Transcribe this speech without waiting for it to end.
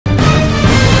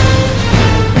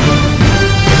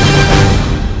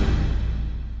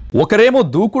ఒకరేమో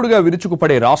దూకుడుగా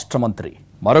విరుచుకుపడే రాష్ట్ర మంత్రి,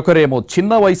 మరొకరేమో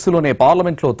చిన్న వయసులోనే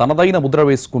పార్లమెంట్లో తనదైన ముద్ర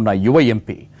వేసుకున్న యువ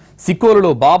ఎంపీ.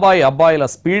 సిక్కోలులో బాబాయ్ అబ్బాయిల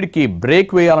స్పీడ్కి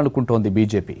బ్రేక్ వేయాలనుకుంటోంది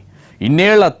బీజేపీ.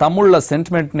 ఇన్నేళ్ల తమ్ముళ్ల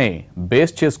సెంటిమెంట్నే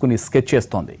బేస్ చేసుకుని స్కెచ్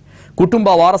చేస్తోంది. కుటుంబ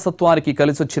వారసత్వానికి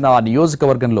కలిసొచ్చిన ఆ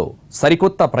నియోజకవర్గంలో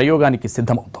సరికొత్త ప్రయోగానికి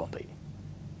సిద్ధమవుతోంది.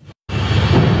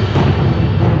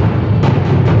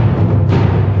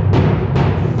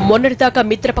 మొన్నటిదాకా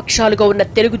మిత్రపక్షాలుగా ఉన్న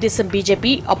తెలుగుదేశం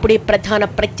బీజేపీ అప్పుడే ప్రధాన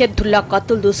ప్రత్యర్థుల్లా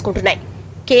కత్తులు దూసుకుంటున్నాయి.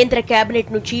 కేంద్ర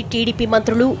కేబినెట్ నుంచి టీడీపీ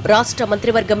మంత్రులు, రాష్ట్ర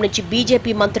మంత్రివర్గం నుంచి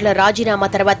బీజేపీ మంత్రుల రాజీనామా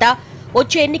తర్వాత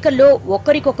వచ్చే ఎన్నికల్లో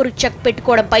ఒకరికొకరు చెక్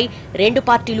పెట్టుకోవడంపై రెండు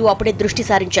పార్టీలు అప్పుడే దృష్టి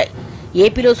సారించాయి.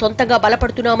 ఏపీలో సొంతంగా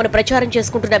బలపడుతున్నామని ప్రచారం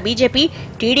చేసుకుంటున్న బీజేపీ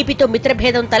టీడీపీతో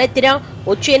మిత్రభేదం తలెత్తినా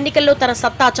వచ్చే ఎన్నికల్లో తన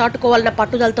సత్తా చాటుకోవాలన్న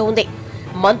పట్టుదలతో ఉంది.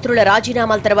 మంత్రుల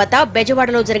రాజీనామాల తర్వాత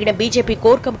బెజవాడలో జరిగిన బీజేపీ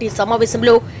కోర్ కమిటీ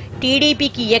సమావేశంలో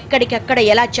టీడీపీకి ఎక్కడికెక్కడ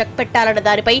ఎలా చెక్ పెట్టాలన్న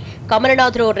దానిపై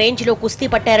కమలనాథరావు రేంజ్లో కుస్తీ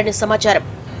పట్టారని సమాచారం.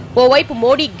 ఓవైపు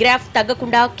మోడీ గ్రాఫ్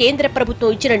తగ్గకుండా కేంద్ర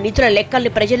ప్రభుత్వం ఇచ్చిన నిధుల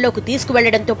లెక్కల్ని ప్రజల్లోకి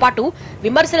తీసుకువెళ్లడంతో పాటు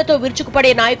విమర్శలతో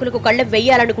విరుచుకుపడే నాయకులకు కళ్లెం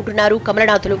వెయ్యాలనుకుంటున్నారు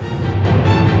కమలనాథులు.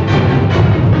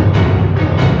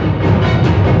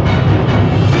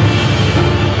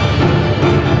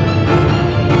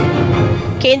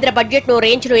 కేంద్ర బడ్జెట్ ను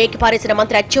రేంజ్ లో ఏకిపారేసిన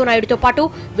మంత్రి అచ్చెన్నాయుడుతో పాటు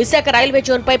విశాఖ రైల్వే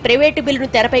జోన్ పై ప్రైవేటు బిల్లును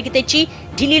తెరపైకి తెచ్చి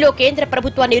ఢిల్లీలో కేంద్ర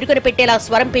ప్రభుత్వాన్ని ఇరుకున పెట్టేలా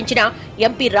స్వరం పెంచిన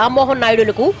ఎంపీ రామ్మోహన్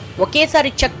నాయుడులకు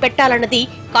ఒకేసారి చెక్ పెట్టాలన్నది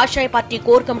కాషాయ party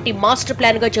core committee master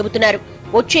plan గా చెబుతున్నారు.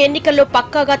 వచ్చే ఎన్నికల్లో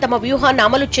పక్కాగా తమ వ్యూహాన్ని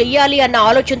అమలు చెయ్యాలి అన్న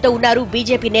ఆలోచనతో ఉన్నారు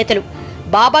బీజేపీ నేతలు.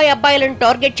 బాబాయ్ అబ్బాయిలను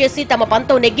టార్గెట్ చేసి తమ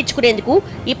పంతం నెగ్గించుకునేందుకు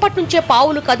ఇప్పటి నుంచే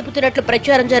పావులు కదుపుతున్నట్లు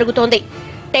ప్రచారం జరుగుతోంది.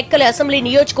 టెక్కలి అసెంబ్లీ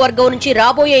నియోజకవర్గం నుంచి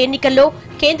రాబోయే ఎన్నికల్లో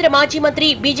కేంద్ర మాజీ మంత్రి,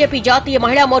 బీజేపీ జాతీయ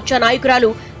మహిళా మోర్చా నాయకురాలు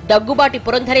దగ్గుబాటి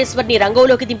పురంధరేశ్వర్ని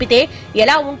రంగంలోకి దింపితే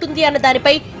ఎలా ఉంటుంది అన్న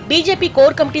దానిపై బీజేపీ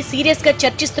కోర్ కమిటీ సీరియస్ గా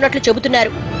చర్చిస్తున్నట్లు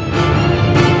చెబుతున్నారు.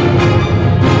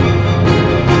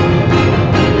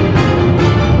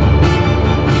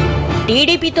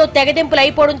 టీడీపీతో తెగదెంపులు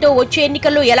అయిపోవడంతో వచ్చే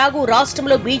ఎన్నికల్లో ఎలాగూ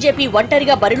రాష్ట్రంలో బీజేపీ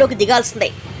ఒంటరిగా బరిలోకి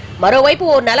దిగాల్సిందే. మరోవైపు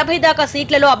ఓ 40 దాకా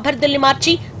సీట్లలో అభ్యర్థుల్ని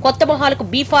మార్చి కొత్త మొహాలకు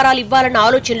బీఫారాలు ఇవ్వాలన్న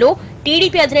ఆలోచనలో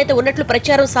టీడీపీ అధినేత ఉన్నట్లు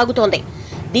ప్రచారం సాగుతోంది.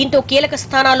 దీంతో కీలక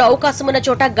స్థానాల్లో అవకాశమున్న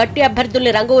చోట గట్టి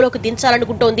అభ్యర్థుల్ని రంగంలోకి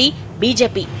దించాలనుకుంటోంది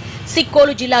బీజేపీ.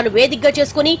 సిక్కోలు జిల్లాను వేదికగా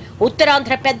చేసుకుని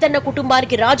ఉత్తరాంధ్ర పెద్దన్న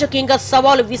కుటుంబానికి రాజకీయంగా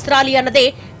సవాలు విసిరాలి అన్నదే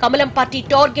కమలం పార్టీ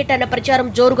టార్గెట్ అన్న ప్రచారం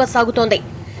జోరుగా సాగుతోంది.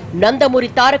 నందమూరి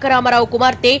తారక రామారావు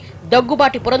కుమార్తె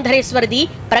దగ్గుబాటి పురంధరేశ్వరిది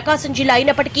ప్రకాశం జిల్లా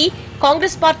అయినప్పటికీ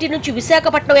కాంగ్రెస్ పార్టీ నుంచి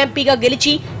విశాఖపట్నం ఎంపీగా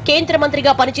గెలిచి కేంద్ర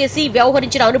మంత్రిగా పనిచేసి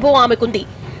వ్యవహరించిన అనుభవం ఆమెకుంది.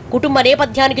 కుటుంబ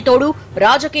నేపథ్యానికి తోడు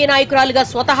రాజకీయ నాయకురాలుగా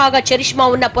స్వతహాగా చరిష్మా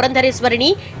ఉన్న పురంధరేశ్వరిని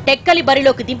టెక్కలి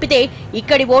బరిలోకి దింపితే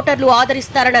ఇక్కడి ఓటర్లు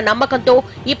ఆదరిస్తారన్న నమ్మకంతో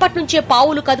ఇప్పటి నుంచే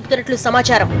పావులు కదుపుతున్నట్లు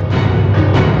సమాచారం.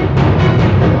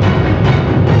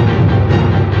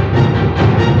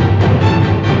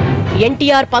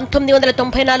 ఎన్టీఆర్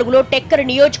 1994లో టెక్కలి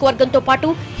నియోజకవర్గంతో పాటు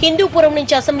హిందూపురం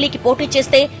నుంచి అసెంబ్లీకి పోటీ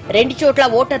చేస్తే 2 చోట్ల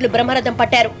ఓటర్లు బ్రహ్మరథం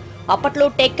పట్టారు. అప్పట్లో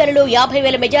టెక్కలిలో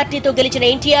 50,000 మెజార్టీతో గెలిచిన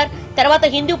ఎన్టీఆర్ తర్వాత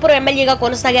హిందూపురం ఎమ్మెల్యేగా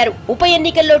కొనసాగారు. ఉప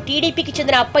ఎన్నికల్లో టీడీపీకి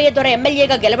చెందిన అప్పయ్య దొర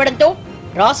ఎమ్మెల్యేగా గెలవడంతో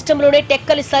రాష్ట్రంలోనే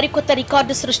టెక్కలి సరికొత్త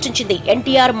రికార్డు సృష్టించింది.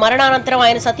 ఎన్టీఆర్ మరణానంతరం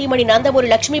ఆయన సతీమణి నందమూరి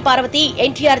లక్ష్మీపార్వతి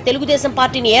ఎన్టీఆర్ తెలుగుదేశం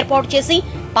పార్టీని ఏర్పాటు చేసి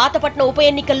పాతపట్నం ఉప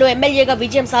ఎన్నికల్లో ఎమ్మెల్యేగా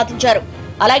విజయం సాధించారు.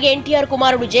 అలాగే ఎన్టీఆర్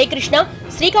కుమారుడు జయకృష్ణ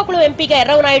శ్రీకాకుళం ఎంపీగా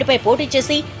ఎర్రవనాయుడుపై పోటీ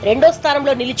చేసి 2వ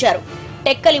స్థానంలో నిలిచారు.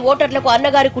 టెక్కలి ఓటర్లకు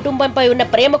అన్నగారి కుటుంబంపై ఉన్న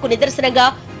ప్రేమకు నిదర్శనంగా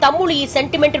తమ్ముళ్ళు ఈ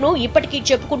సెంటిమెంట్ ను ఇప్పటికీ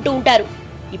చెప్పుకుంటూ ఉంటారు.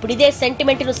 ఇప్పుడు ఇదే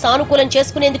సెంటిమెంట్ ను సానుకూలం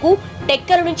చేసుకునేందుకు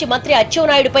టెక్కలి నుంచి మంత్రి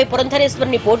అచ్చెన్నాయుడుపై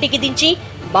పురంధరేశ్వరిని పోటీకి దించి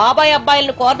బాబాయ్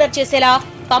అబ్బాయిలను కార్నర్ చేసేలా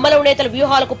కమలం నేతల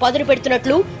వ్యూహాలకు పదును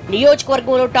పెడుతున్నట్లు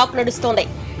నియోజకవర్గంలో టాక్ నడుస్తోంది.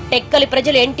 టెక్కలి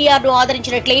ప్రజలు ఎన్టీఆర్ ను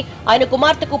ఆదరించినట్లే ఆయన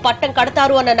కుమార్తెకు పట్టం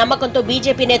కడతారు అన్న నమ్మకంతో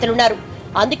బీజేపీ నేతలున్నారు.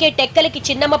 అందుకే టెక్కలికి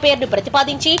చిన్నమ్మ పేరును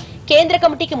ప్రతిపాదించి కేంద్ర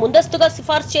కమిటీకి ముందస్తుగా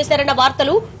సిఫార్సు చేశారన్న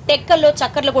వార్తలు టెక్కల్లో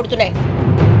చక్కర్లు కొడుతున్నాయి.